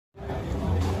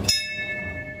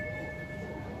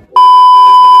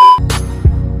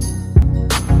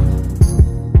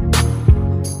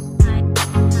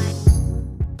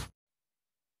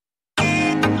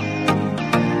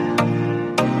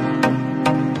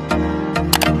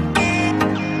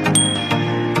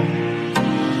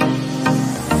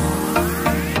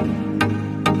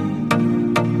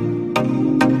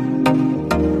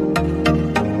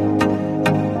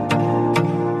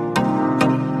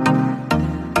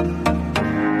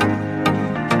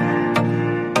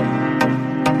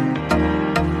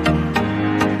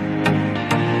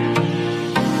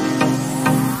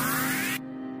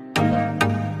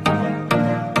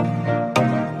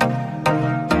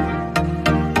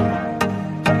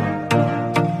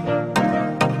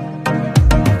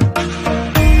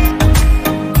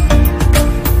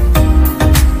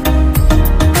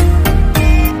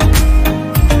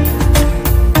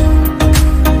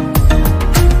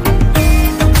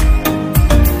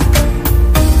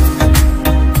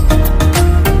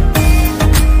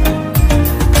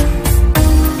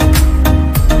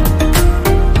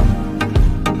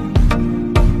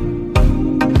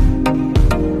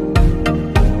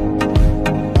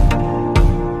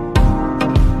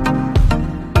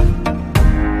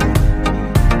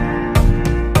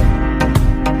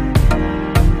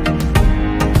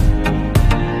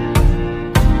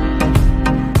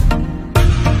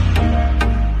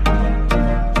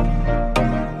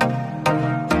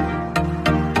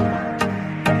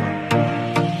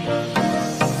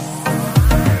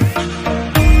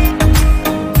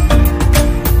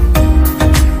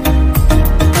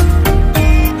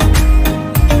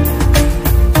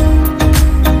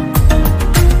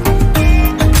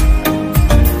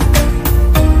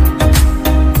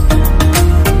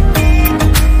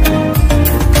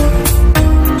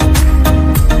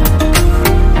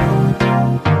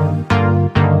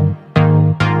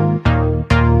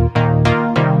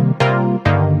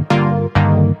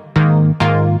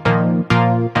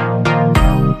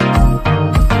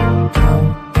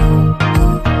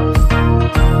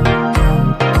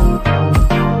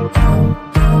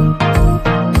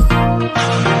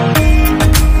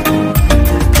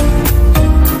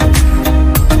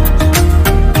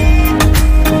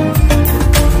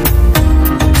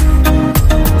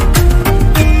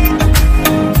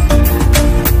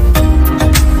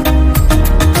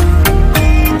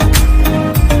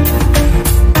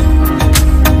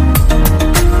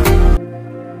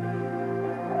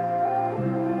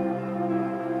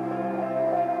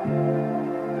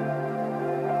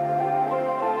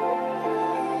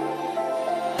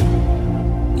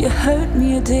You hurt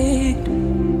me, you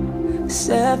did,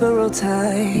 several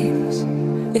times.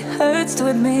 It hurts to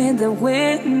admit that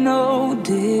we're no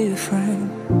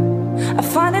different. I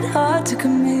find it hard to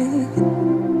commit,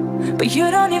 but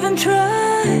you don't even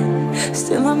try.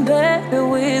 Still I'm better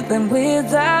with than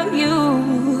without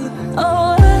you.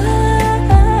 Oh,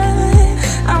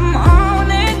 I'm on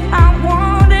it, I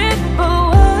want it, but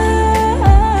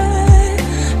why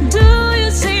do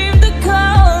you seem to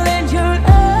call in your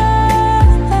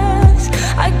eyes?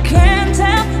 I can't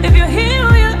tell if you're here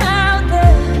or you're out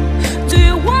there. Do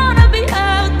you wanna be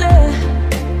out there?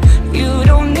 You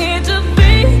don't need to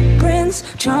be Prince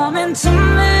Charming to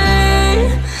me.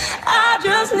 I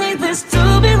just need this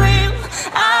to be real.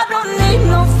 I don't need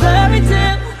no fairy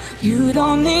tale. You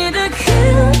don't need a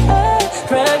killer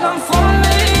pregnant for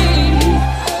me.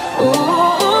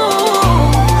 Ooh,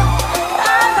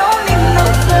 I don't need no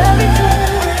fairy tale.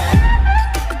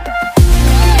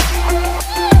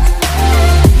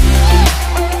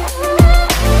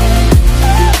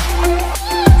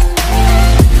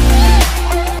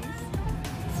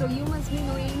 So you must be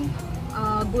knowing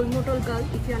Golmotor Girl.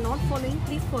 If you are not following,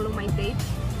 please follow my page.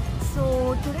 So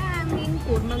today I am in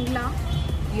Kormangala.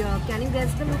 Can you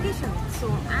guess the location? So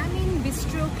I am in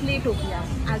Bistro Claytopia,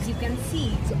 as you can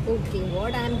see. So okay,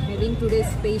 what I am having today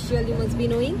special, you must be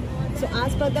knowing. So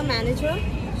as per the manager,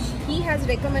 he has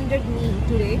recommended me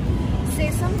today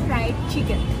sesame fried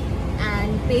chicken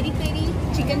and peri peri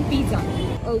chicken pizza.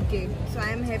 Okay, so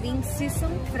I am having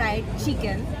sesame fried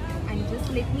chicken and just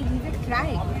let me give it a try.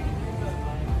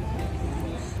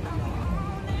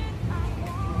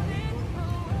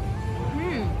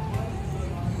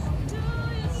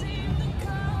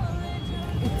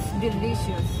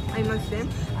 Delicious, I must say.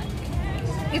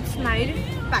 It's mild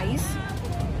spice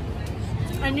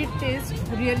and it tastes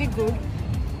really good,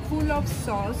 full of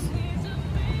sauce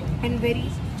and very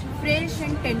fresh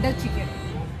and tender chicken.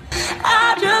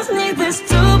 I just need this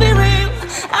to be real.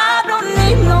 I don't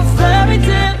need no fairy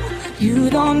tale. You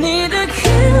don't need a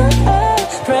killer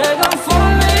pregnant for